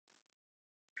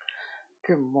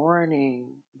Good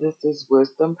morning. This is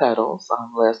Wisdom Petals.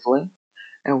 I'm Leslie,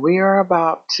 and we are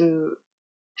about to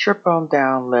trip on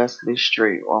down Leslie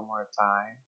Street one more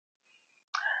time.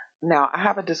 Now, I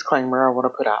have a disclaimer I want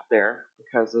to put out there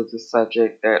because of the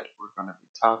subject that we're going to be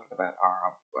talking about, or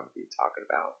I'm going to be talking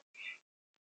about.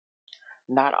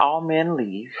 Not all men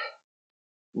leave,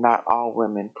 not all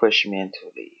women push men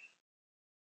to leave.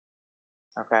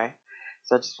 Okay?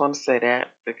 So I just want to say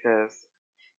that because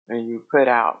when you put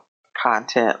out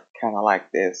content kind of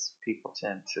like this, people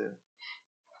tend to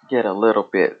get a little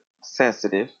bit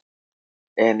sensitive.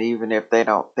 And even if they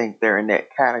don't think they're in that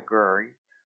category,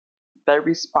 they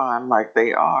respond like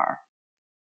they are.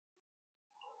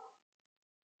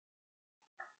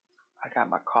 I got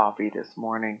my coffee this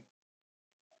morning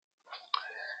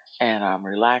and I'm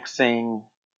relaxing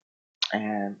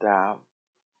and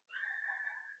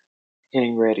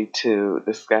getting ready to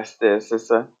discuss this. It's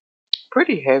a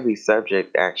pretty heavy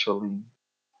subject, actually.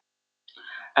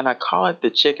 And I call it the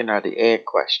chicken or the egg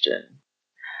question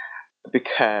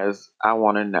because I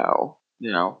want to know,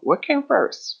 what came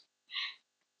first?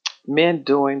 Men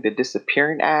doing the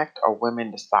disappearing act or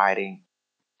women deciding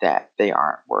that they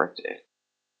aren't worth it?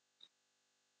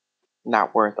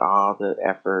 Not worth all the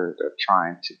effort of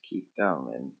trying to keep them.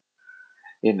 And,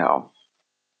 you know,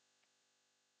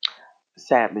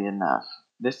 sadly enough,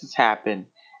 this has happened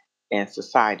in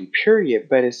society, period,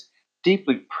 but it's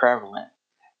deeply prevalent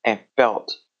and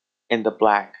felt in the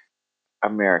Black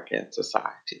American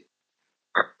society.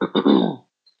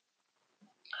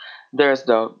 There's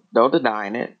no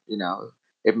denying it.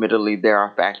 Admittedly, there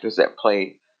are factors that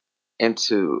play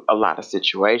into a lot of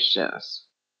situations,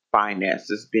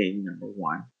 finances being number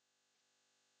one.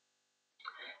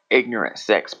 Ignorant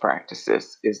sex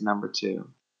practices is number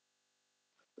two.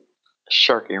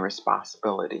 Shirking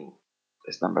responsibility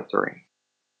is number three.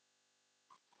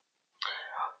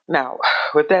 Now,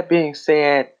 with that being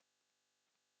said,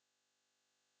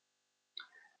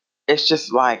 it's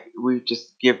just like we've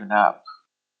just given up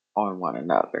on one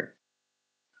another.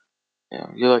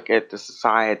 You look at the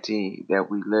society that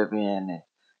we live in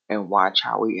and watch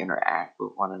how we interact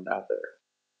with one another.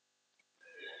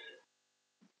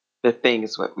 The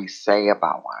things what we say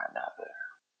about one another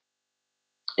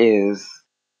is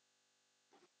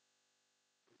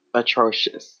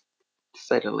atrocious, to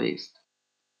say the least.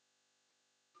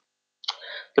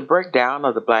 The breakdown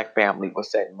of the Black family was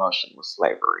set in motion with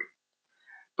slavery,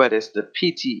 but it's the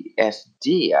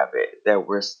PTSD of it that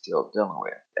we're still dealing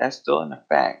with. That's still in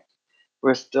effect.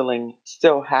 We're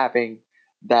still having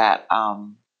that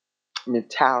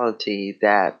mentality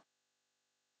that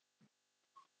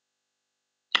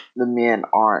the men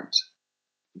aren't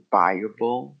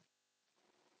viable,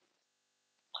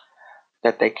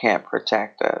 that they can't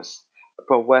protect us.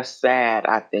 But what's sad,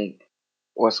 I think,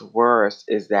 what's worse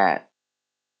is that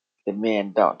the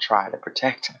men don't try to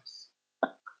protect us.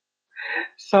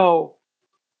 So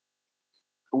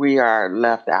we are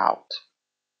left out.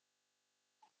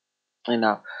 You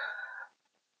know,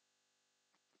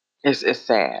 it's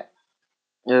sad.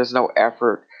 There's no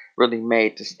effort really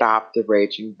made to stop the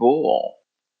raging bull.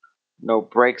 No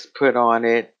brakes put on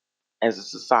it as a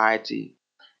society,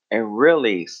 and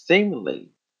really,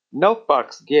 seemingly, no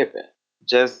fucks given.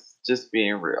 Just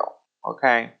being real,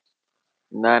 okay?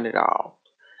 None at all.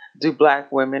 Do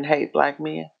Black women hate Black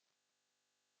men?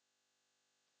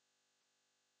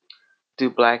 Do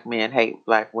Black men hate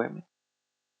Black women?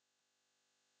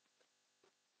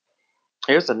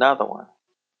 Here's another one.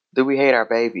 Do we hate our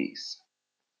babies?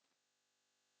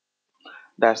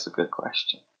 That's a good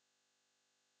question.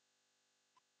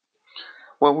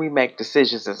 When we make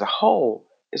decisions as a whole,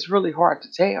 it's really hard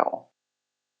to tell.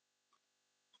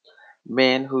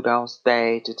 Men who don't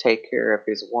stay to take care of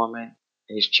his woman,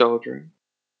 his children,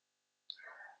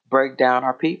 break down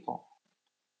our people.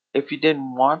 If you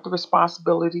didn't want the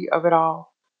responsibility of it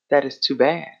all, that is too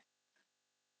bad.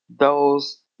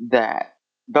 Those that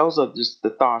those are just the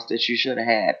thoughts that you should have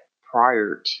had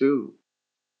prior to,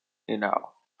 you know,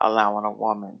 allowing a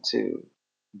woman to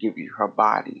give you her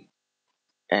body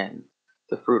and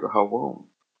the fruit of her womb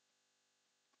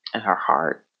and her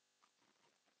heart.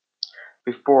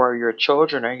 Before your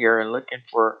children are here and looking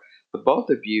for the both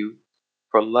of you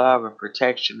for love and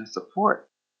protection and support.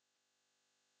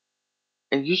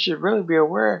 And you should really be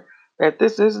aware that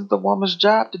this isn't the woman's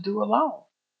job to do alone.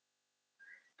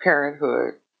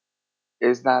 Parenthood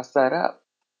is not set up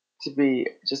to be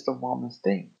just a woman's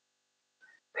thing.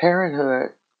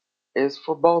 Parenthood is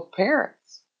for both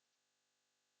parents.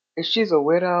 If she's a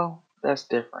widow, that's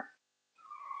different.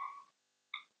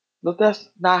 But that's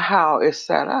not how it's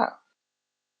set up.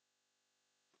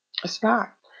 It's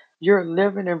not. You're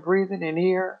living and breathing in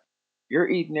here. You're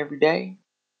eating every day,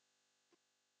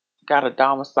 got a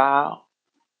domicile,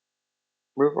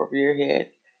 roof over your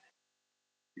head,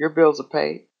 your bills are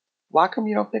paid. Why come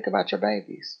you don't think about your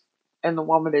babies and the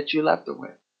woman that you left it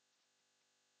with?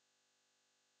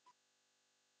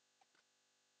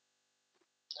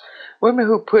 Women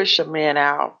who push a man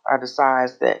out or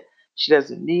decides that she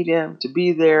doesn't need him to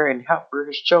be there and help her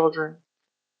his children,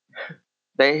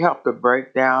 they help to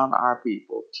break down our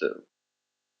people too.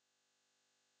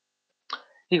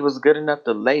 He was good enough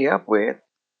to lay up with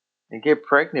and get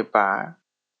pregnant by,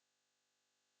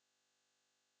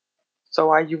 so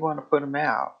why you want to put him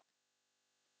out?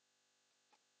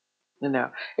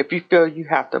 If you feel you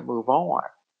have to move on,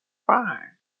 fine.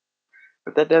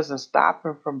 But that doesn't stop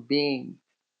him from being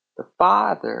the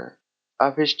father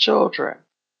of his children.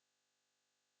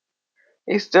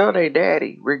 He's still their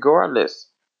daddy, regardless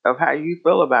of how you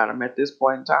feel about him at this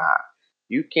point in time.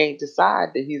 You can't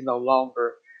decide that he's no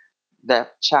longer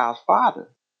that child's father.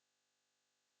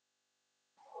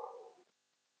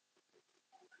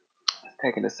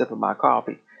 Taking a sip of my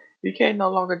coffee. You can't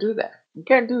no longer do that. You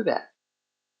can't do that.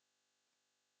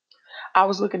 I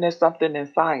was looking at something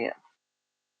in science,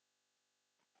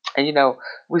 and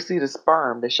we see the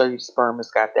sperm. They show you the sperm.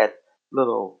 It's got that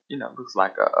little, looks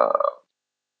like I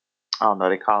don't know,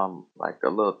 they call them like a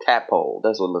little tadpole.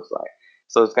 That's what it looks like.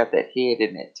 So it's got that head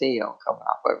and that tail coming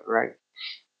off of it, right?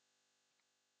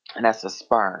 And that's a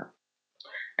sperm.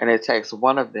 And it takes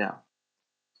one of them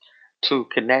to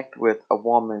connect with a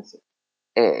woman's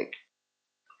egg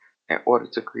in order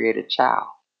to create a child.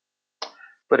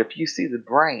 But if you see the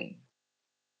brain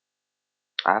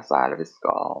outside of his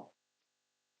skull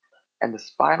and the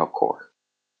spinal cord,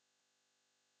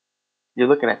 you're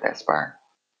looking at that sperm.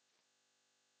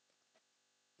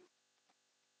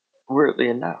 Weirdly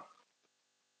enough,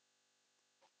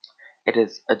 it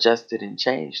is adjusted and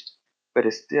changed, but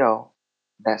it's still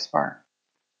that sperm.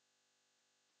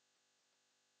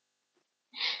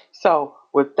 So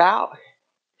without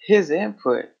his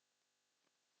input,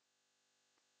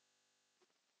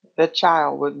 the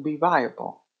child wouldn't be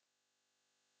viable.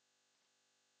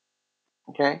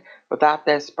 Okay? Without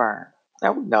that sperm.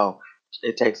 Now we know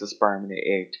it takes a sperm and an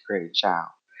egg to create a child.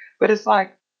 But it's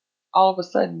like all of a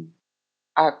sudden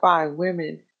I find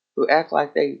women who act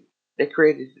like they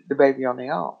created the baby on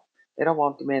their own. They don't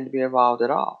want the man to be involved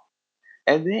at all.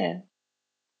 And then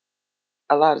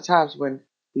a lot of times when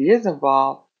he is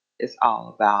involved, it's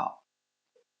all about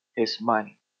his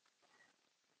money.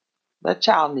 That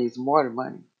child needs more than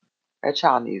money. That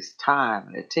child needs time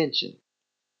and attention.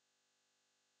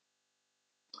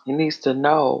 He needs to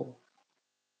know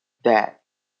that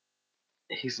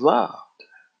he's loved.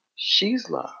 She's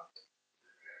loved.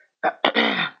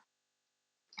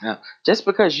 Now, just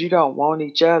because you don't want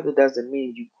each other doesn't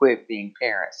mean you quit being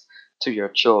parents to your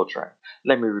children.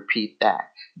 Let me repeat that.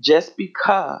 Just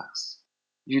because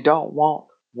you don't want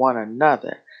one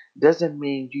another doesn't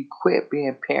mean you quit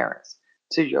being parents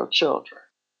to your children.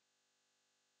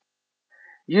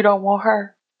 You don't want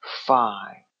her?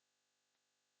 Fine,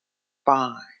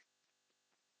 fine.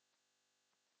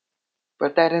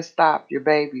 But that doesn't stop your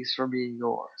babies from being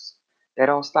yours. That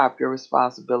don't stop your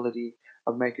responsibility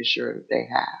of making sure that they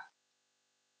have.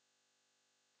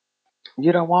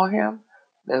 You don't want him?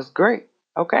 That's great.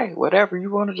 Okay, whatever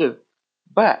you want to do.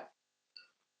 But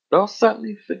don't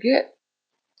suddenly forget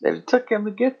that it took him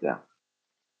to get them.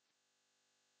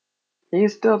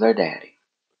 He's still their daddy.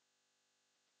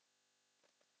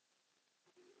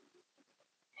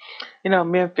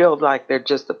 Men feel like they're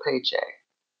just a paycheck.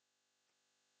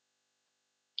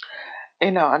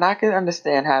 And I can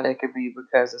understand how that could be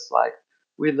because it's like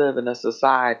we live in a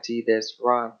society that's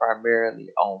run primarily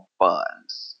on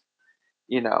funds.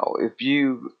 If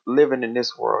you living in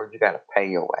this world, you got to pay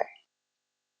your way.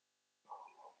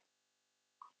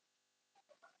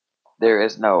 There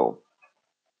is no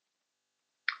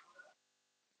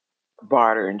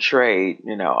barter and trade.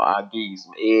 I'll give you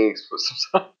some eggs for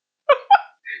some.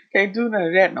 Can't do none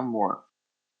of that no more.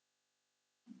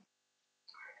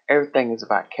 Everything is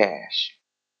about cash.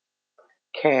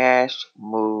 Cash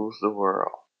moves the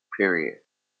world, period.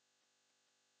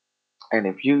 And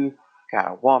if you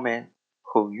got a woman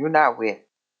who you're not with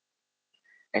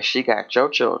and she got your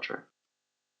children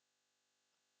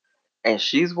and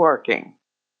she's working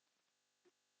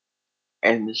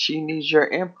and she needs your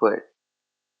input,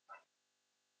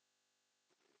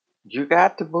 you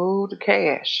got to move the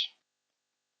cash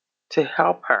to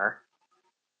help her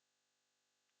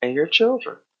and your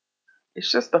children. It's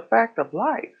just a fact of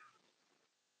life.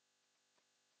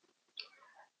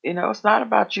 It's not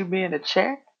about you being a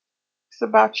check. It's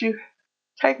about you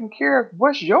taking care of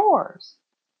what's yours.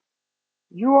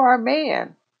 You are a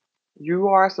man. You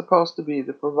are supposed to be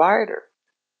the provider.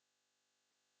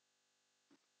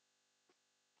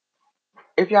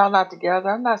 If y'all not together,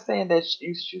 I'm not saying that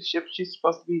she's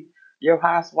supposed to be your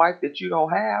housewife that you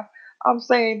don't have. I'm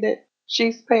saying that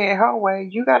she's paying her way.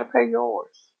 You got to pay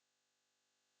yours.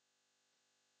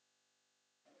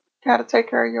 Got to take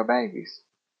care of your babies.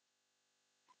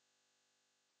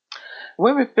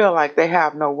 Women feel like they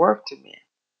have no worth to men.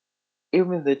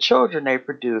 Even the children they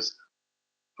produce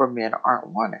for men aren't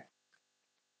wanted.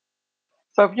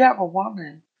 So if you have a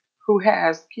woman who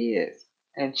has kids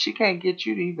and she can't get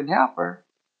you to even help her,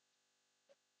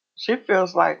 she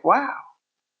feels like, wow,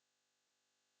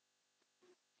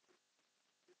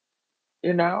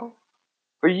 you know,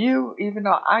 for you, even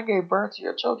though I gave birth to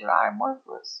your children, I am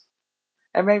worthless.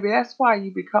 And maybe that's why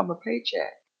you become a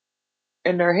paycheck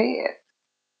in their head.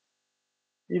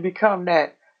 You become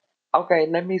that, okay,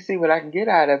 let me see what I can get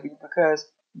out of you because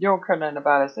you don't care nothing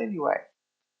about us anyway.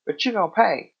 But you're going to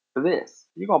pay for this.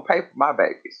 You're going to pay for my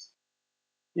babies.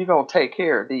 You're going to take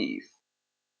care of these.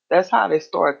 That's how they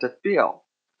start to feel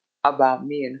about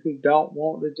men who don't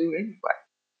want to do anyway.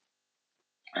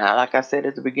 Now, like I said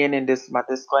at the beginning, this is my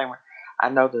disclaimer. I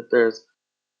know that there's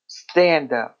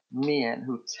stand up men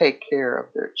who take care of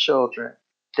their children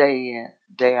day in,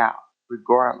 day out,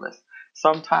 regardless.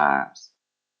 Sometimes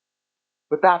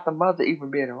without the mother even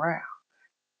being around.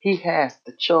 He has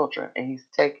the children and he's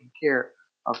taking care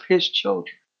of his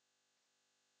children.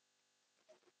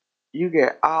 You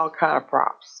get all kind of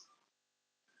props.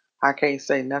 I can't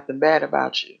say nothing bad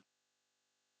about you.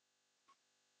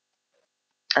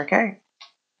 Okay?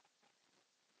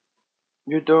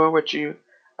 You're doing what you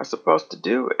are supposed to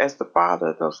do as the father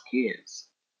of those kids.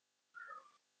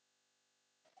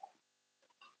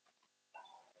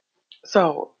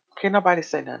 So, can't nobody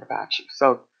say nothing about you.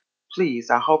 So, please,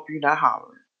 I hope you're not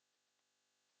hollering.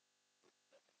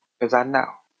 Because I know.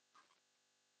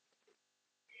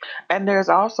 And there's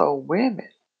also women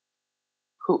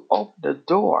who open the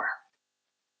door.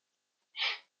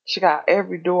 She got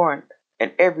every door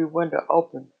and every window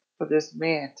open for this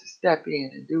man to step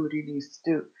in and do what he needs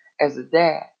to do as a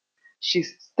dad.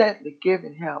 She's steadily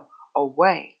giving him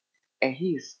away, and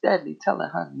he's steadily telling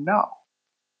her no,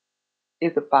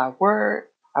 either by word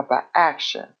or by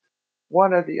action,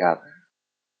 one or the other.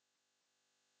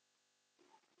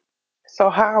 So,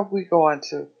 how are we going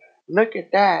to look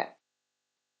at that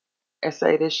and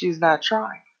say that she's not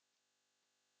trying?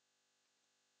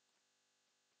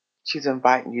 She's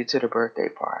inviting you to the birthday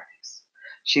parties.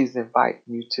 She's inviting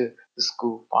you to the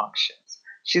school functions.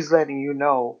 She's letting you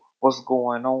know what's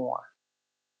going on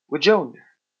with Junior.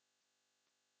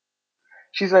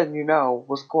 She's letting you know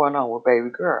what's going on with baby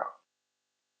girl.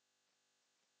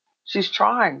 She's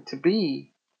trying to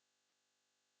be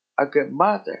a good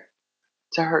mother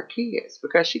to her kids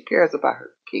because she cares about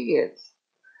her kids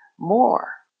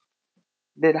more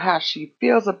than how she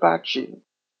feels about you,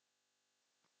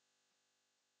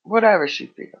 whatever she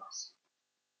feels.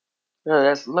 Whether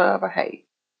that's love or hate.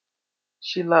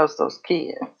 She loves those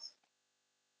kids.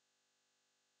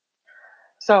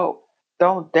 So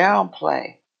don't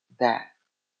downplay that.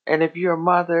 And if you're a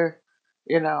mother,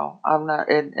 and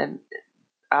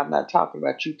I'm not talking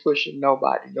about you pushing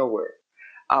nobody nowhere.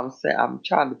 I'm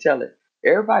trying to tell it.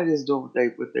 Everybody is doing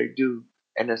what they do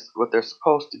and that's what they're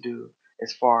supposed to do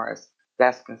as far as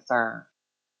that's concerned.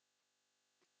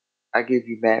 I give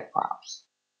you mad props.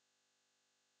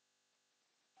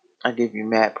 I give you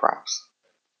mad props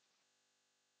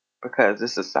because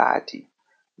this society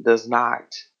does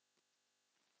not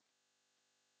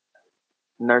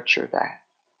nurture that.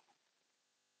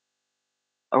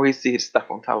 And we see stuff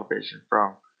on television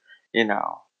from, you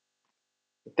know,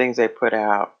 the things they put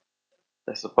out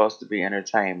that's supposed to be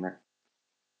entertainment,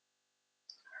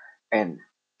 and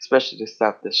especially the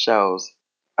stuff that shows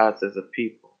us as a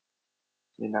people.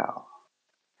 You know,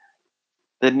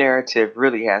 the narrative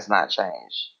really has not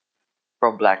changed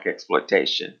from black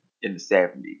exploitation in the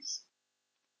 70s.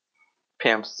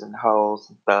 Pimps and hoes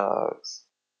and thugs.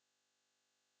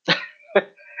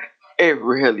 It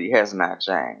really has not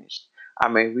changed. I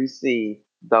mean, we see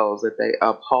those that they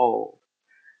uphold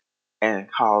and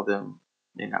call them,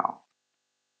 you know,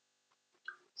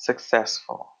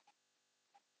 successful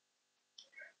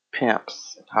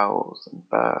pimps and hoes and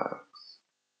thugs.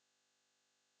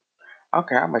 I don't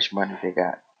care how much money they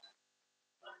got.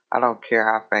 I don't care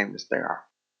how famous they are.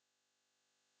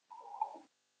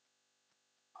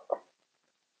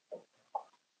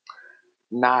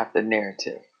 Not the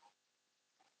narrative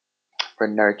for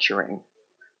nurturing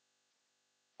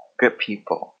good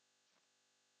people.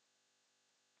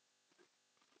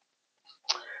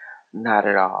 Not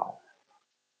at all.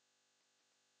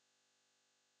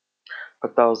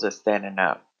 For those that's standing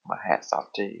up, my hat's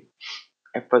off to you.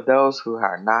 And for those who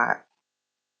are not,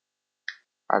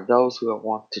 or those who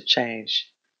want to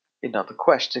change, the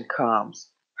question comes,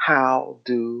 how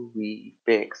do we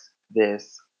fix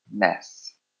this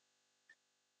mess?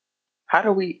 How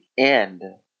do we end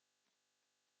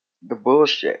the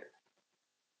bullshit?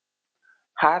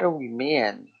 How do we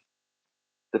mend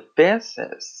the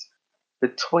fences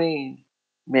between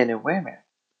men and women?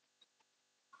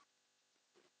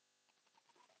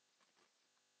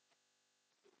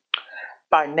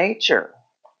 By nature,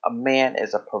 a man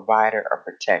is a provider or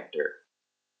protector.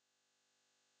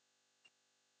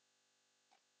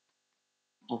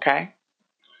 Okay?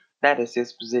 That is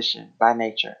his position by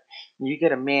nature. When you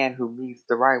get a man who meets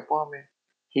the right woman,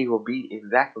 he will be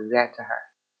exactly that to her.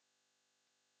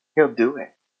 He'll do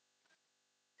it.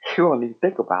 He won't even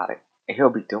think about it, and he'll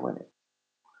be doing it.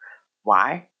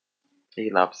 Why? He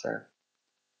loves her.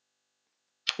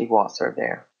 He wants her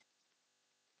there.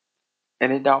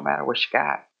 And it don't matter what she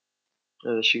got,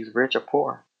 whether she's rich or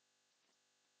poor.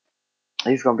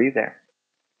 He's going to be there.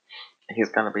 He's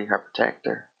going to be her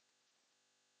protector,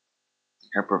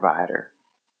 her provider.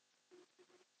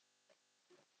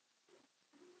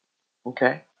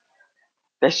 Okay?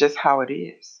 That's just how it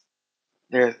is.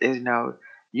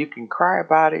 You can cry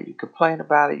about it, you complain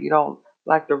about it, you don't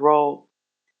like the role,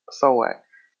 so what?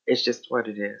 It's just what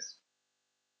it is.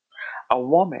 A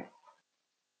woman,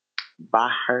 by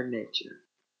her nature,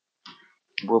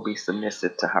 will be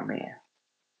submissive to her man.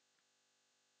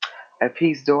 If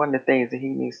he's doing the things that he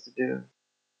needs to do,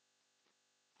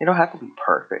 you don't have to be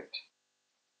perfect.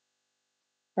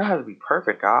 You don't have to be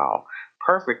perfect at all.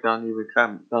 Perfect don't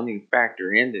even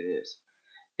factor into this.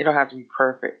 You don't have to be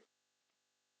perfect.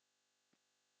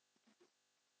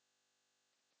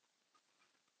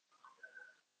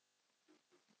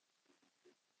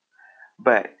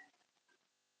 But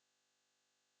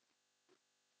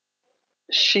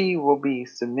she will be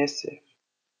submissive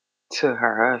to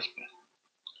her husband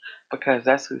because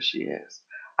that's who she is.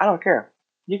 I don't care.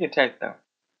 You can take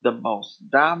the most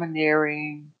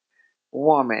domineering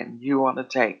woman you want to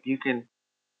take. You can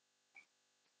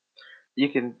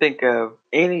think of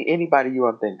anybody you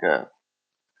want to think of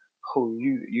who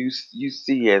you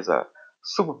see as a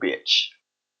super bitch.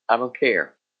 I don't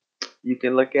care. You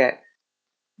can look at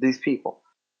these people.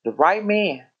 The right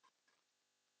man,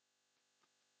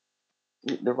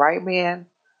 the right man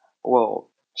will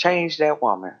change that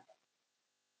woman.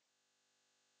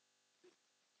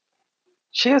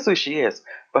 She is who she is,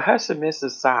 but her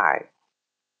submissive side,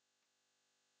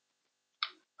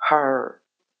 her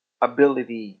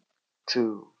ability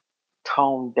to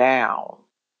tone down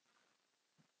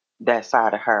that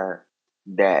side of her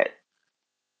that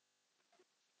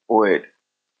would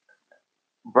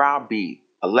browbeat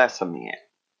a lesser man,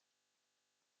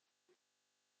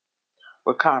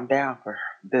 would calm down for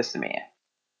this man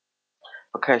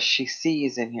because she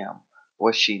sees in him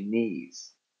what she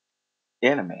needs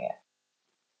in a man.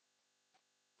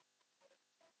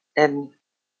 And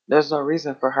there's no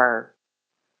reason for her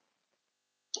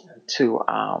to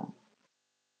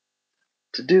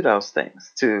do those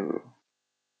things, to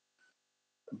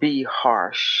be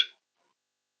harsh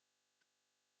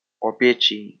or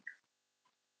bitchy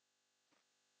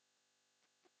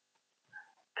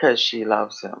because she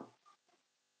loves him.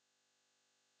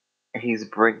 And he's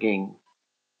bringing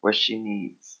what she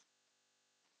needs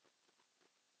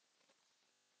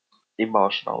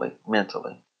emotionally,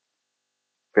 mentally,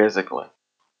 physically,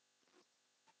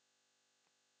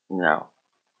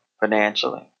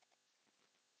 financially.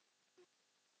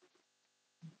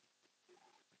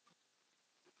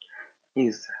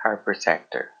 He's her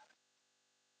protector.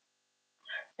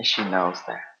 And she knows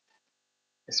that.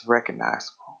 It's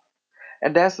recognizable.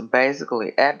 And that's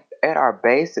basically at our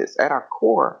basis, at our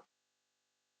core,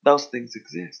 those things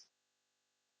exist.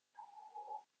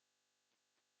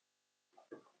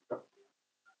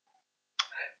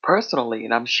 Personally,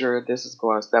 and I'm sure this is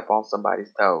going to step on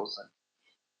somebody's toes. And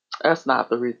that's not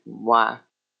the reason why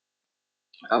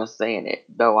I'm saying it,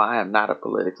 though I am not a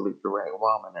politically correct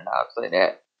woman, and I'll say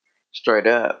that straight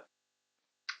up.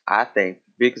 I think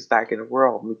the biggest dyke in the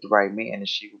world meet the right man, and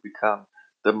she will become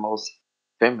the most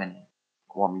feminine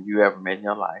woman you ever met in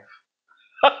your life.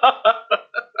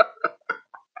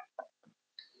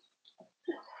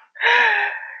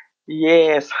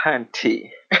 Yes,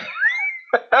 hunty.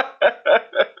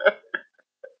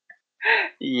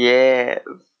 Yes,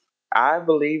 I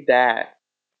believe that.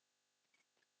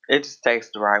 It just takes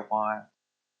the right one.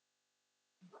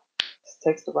 It just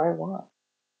takes the right one.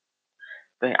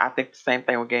 I think the same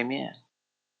thing with gay men.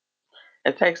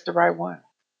 It takes the right one.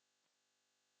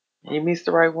 He meets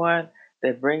the right one.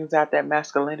 that brings out that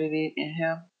masculinity in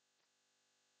him,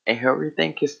 and he'll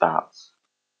rethink his thoughts.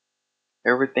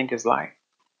 He'll rethink his life.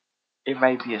 It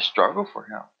may be a struggle for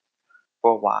him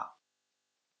for a while,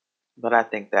 but I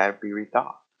think that'd be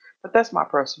rethought. But that's my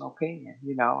personal opinion.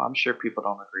 I'm sure people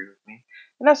don't agree with me,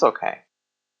 and that's okay.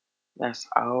 That's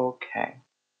okay.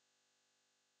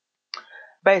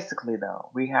 Basically,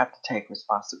 though, we have to take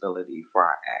responsibility for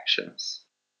our actions.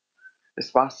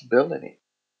 Responsibility.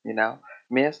 You know,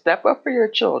 Men, step up for your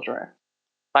children,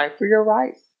 fight for your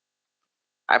rights.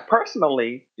 I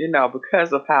personally,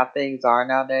 because of how things are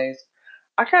nowadays,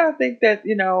 I kind of think that,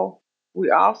 we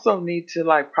also need to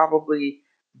like probably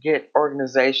get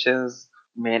organizations,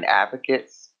 men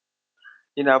advocates,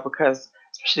 because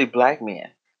especially black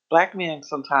men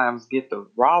sometimes get the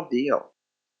raw deal.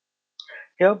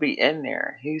 He'll be in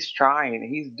there. He's trying.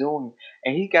 He's doing,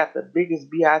 and he got the biggest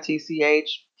bitch.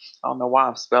 I don't know why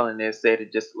I'm spelling this. Said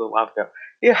it just a little while ago.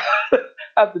 Yeah,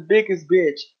 have the biggest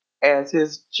bitch as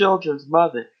his children's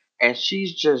mother, and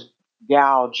she's just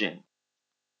gouging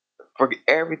for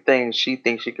everything she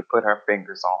thinks she could put her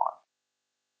fingers on,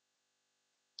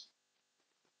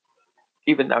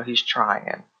 even though he's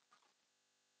trying.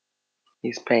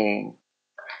 He's paying.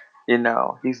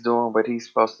 He's doing what he's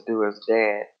supposed to do as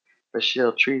dad, but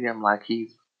she'll treat him like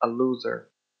he's a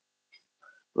loser,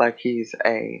 like he's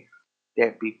a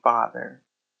deadbeat father,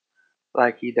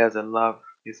 like he doesn't love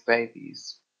his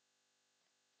babies.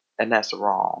 And that's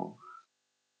wrong.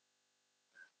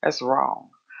 That's wrong.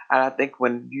 And I think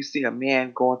when you see a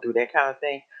man going through that kind of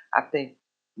thing, I think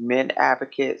men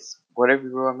advocates, whatever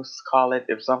you want to call it,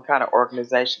 if some kind of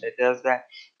organization that does that,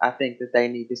 I think that they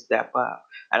need to step up.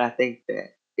 And I think that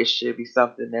it should be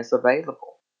something that's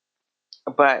available.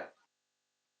 But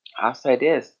I'll say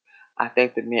this, I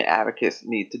think the men advocates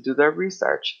need to do their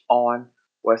research on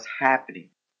what's happening.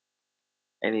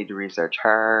 They need to research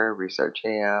her, research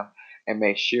him, and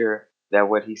make sure that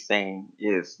what he's saying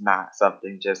is not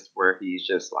something just where he's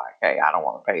just like, hey, I don't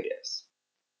want to pay this.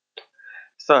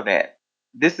 So that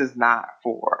this is not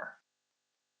for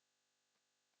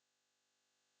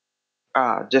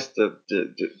just to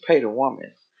pay the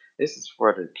woman. This is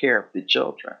for the care of the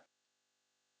children,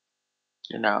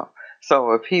 you know.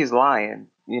 So if he's lying,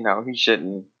 he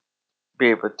shouldn't be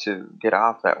able to get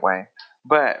off that way.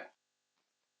 But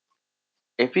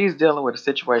if he's dealing with a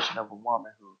situation of a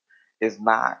woman who is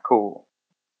not cool,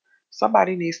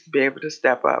 somebody needs to be able to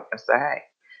step up and say, hey.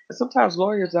 And sometimes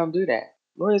lawyers don't do that.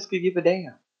 Lawyers could give a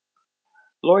damn.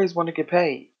 Lawyers want to get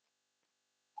paid.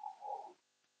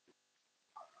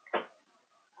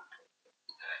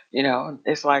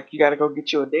 It's like you got to go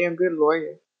get you a damn good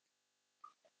lawyer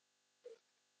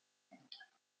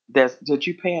that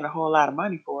you paying a whole lot of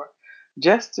money for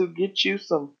just to get you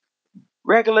some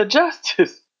regular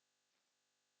justice.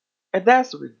 And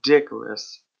that's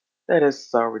ridiculous. That is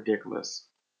so ridiculous.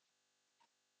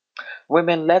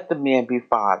 Women, let the men be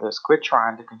fathers. Quit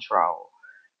trying to control.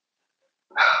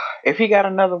 If he got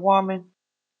another woman,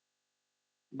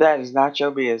 that is not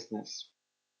your business.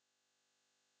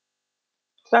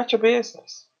 It's not your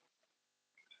business.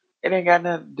 It ain't got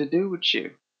nothing to do with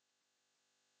you.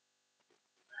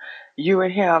 You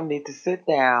and him need to sit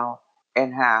down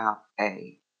and have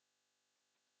a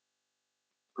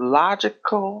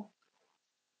logical,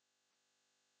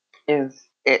 in,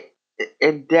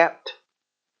 in-depth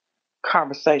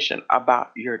conversation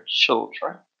about your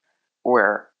children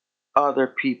where other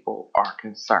people are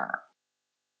concerned.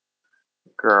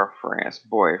 Girlfriends,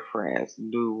 boyfriends,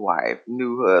 new wife,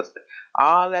 new husband.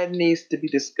 All that needs to be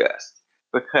discussed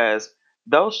because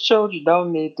those children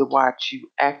don't need to watch you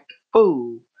act a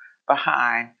fool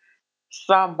behind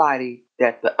somebody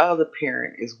that the other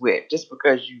parent is with just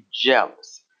because you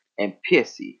jealous and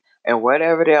pissy and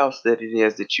whatever else that it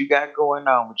is that you got going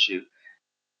on with you.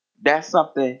 That's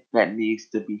something that needs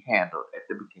to be handled at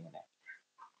the beginning.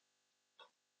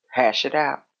 Hash it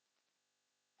out.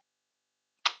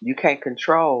 You can't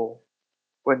control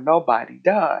what nobody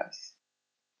does.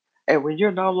 And when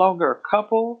you're no longer a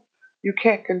couple, you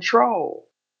can't control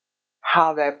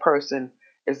how that person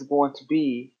is going to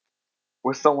be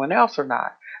with someone else or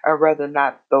not, or whether or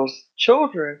not those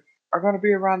children are going to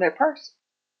be around that person.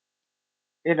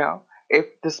 If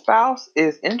the spouse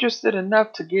is interested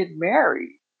enough to get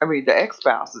married, I mean, the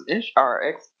ex-spouse or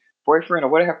ex-boyfriend or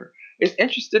whatever is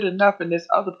interested enough in this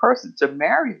other person to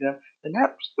marry them, then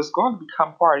that is going to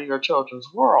become part of your children's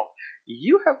world.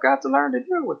 You have got to learn to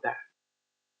deal with that.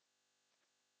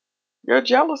 Your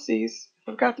jealousies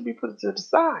have got to be put to the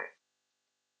side.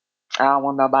 I don't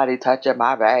want nobody touching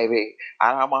my baby.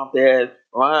 I don't want this.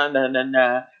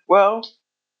 Well,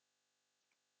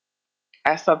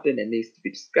 that's something that needs to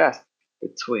be discussed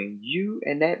between you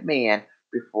and that man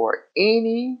before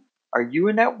any, or you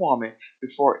and that woman,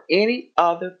 before any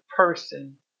other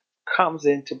person comes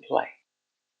into play.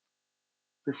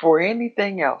 Before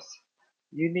anything else,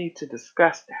 you need to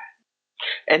discuss that.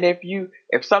 And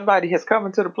if somebody has come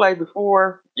into the play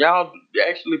before y'all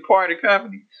actually part of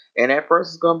company, and that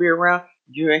person's gonna be around,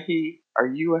 you and he or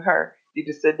you and her need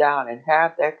to sit down and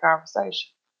have that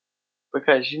conversation,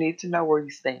 because you need to know where you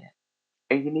stand,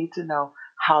 and you need to know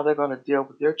how they're gonna deal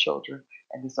with your children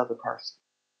and this other person.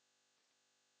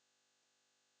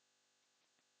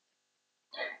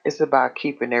 It's about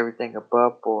keeping everything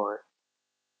above board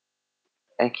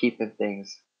and keeping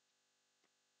things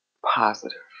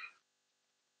positive.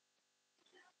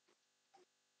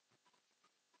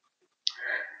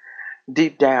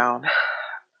 Deep down,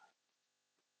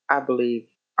 I believe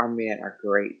our men are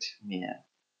great men.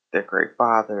 They're great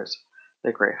fathers.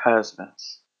 They're great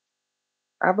husbands.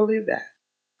 I believe that.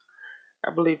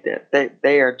 I believe that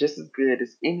they are just as good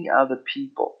as any other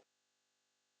people,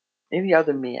 any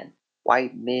other men,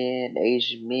 white men,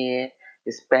 Asian men,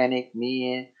 Hispanic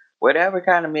men, whatever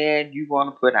kind of men you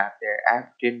want to put out there,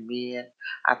 African men.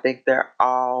 I think they're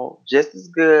all just as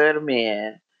good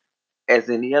men as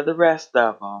any of the rest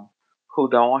of them who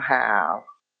don't have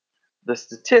the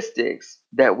statistics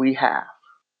that we have.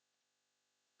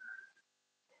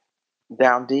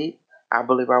 Down deep, I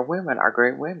believe our women are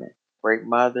great women, great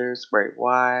mothers, great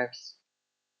wives,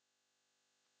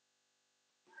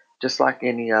 just like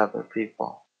any other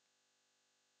people.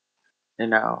 You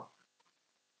know,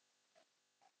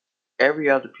 every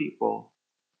other people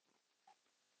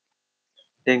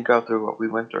didn't go through what we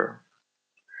went through,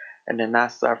 and they're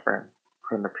not suffering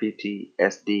from the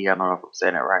PTSD. I don't know if I'm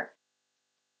saying it right.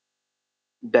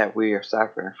 That we are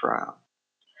suffering from.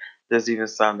 There's even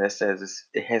some that says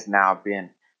it has now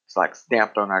been, it's like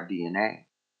stamped on our DNA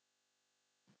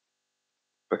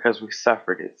because we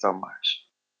suffered it so much,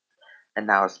 and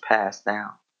now it's passed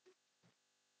down.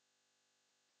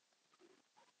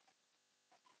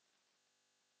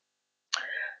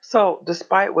 So,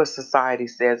 despite what society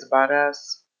says about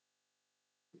us,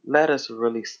 let us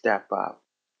really step up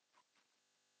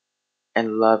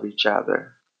and love each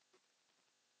other.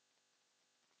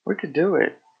 We could do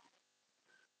it.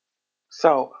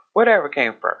 So, whatever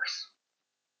came first,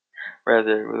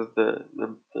 whether it was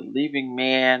the leaving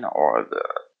man or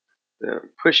the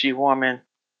pushy woman,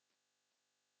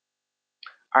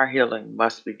 our healing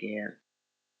must begin.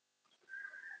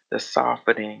 The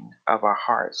softening of our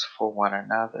hearts for one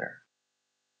another.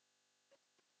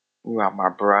 You are my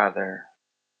brother,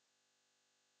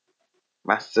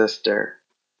 my sister,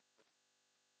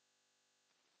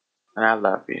 and I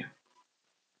love you.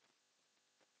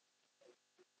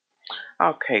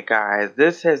 Okay, guys,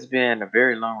 this has been a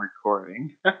very long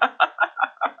recording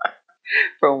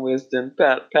from Wisdom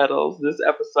Petals. This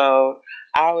episode,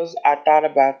 I thought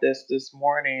about this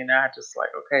morning, and I just like,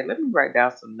 okay, let me write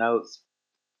down some notes,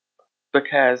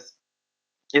 because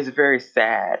it's very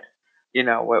sad,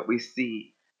 what we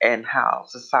see and how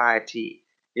society,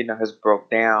 has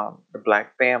broke down the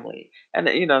black family. And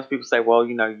people say, well,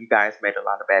 you guys made a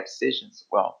lot of bad decisions.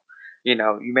 Well,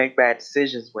 you make bad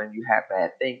decisions when you have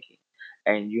bad thinking,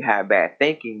 and you have bad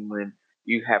thinking when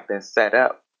you have been set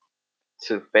up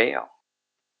to fail.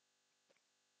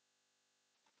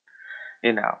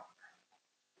 You know,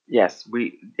 yes,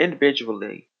 we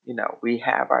individually, we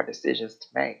have our decisions to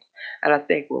make. And I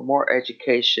think with more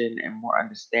education and more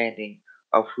understanding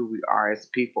of who we are as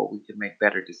people, we can make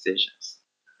better decisions.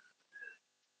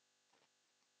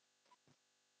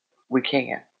 We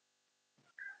can.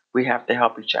 We have to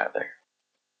help each other,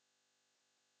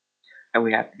 and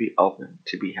we have to be open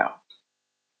to be helped.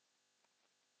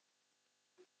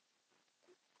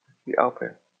 Be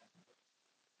open.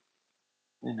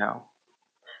 You know,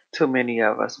 too many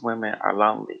of us women are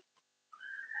lonely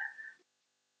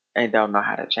and don't know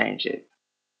how to change it.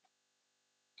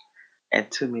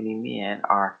 And too many men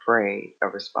are afraid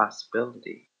of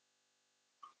responsibility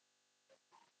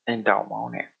and don't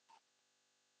want it.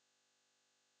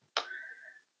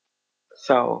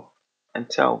 So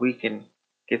until we can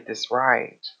get this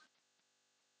right,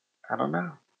 I don't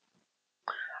know.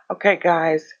 Okay,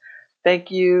 guys.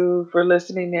 Thank you for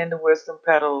listening in to Wisdom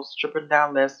Petals, tripping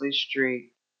down Leslie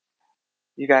Street.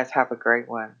 You guys have a great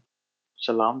one.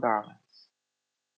 Shalom, darling.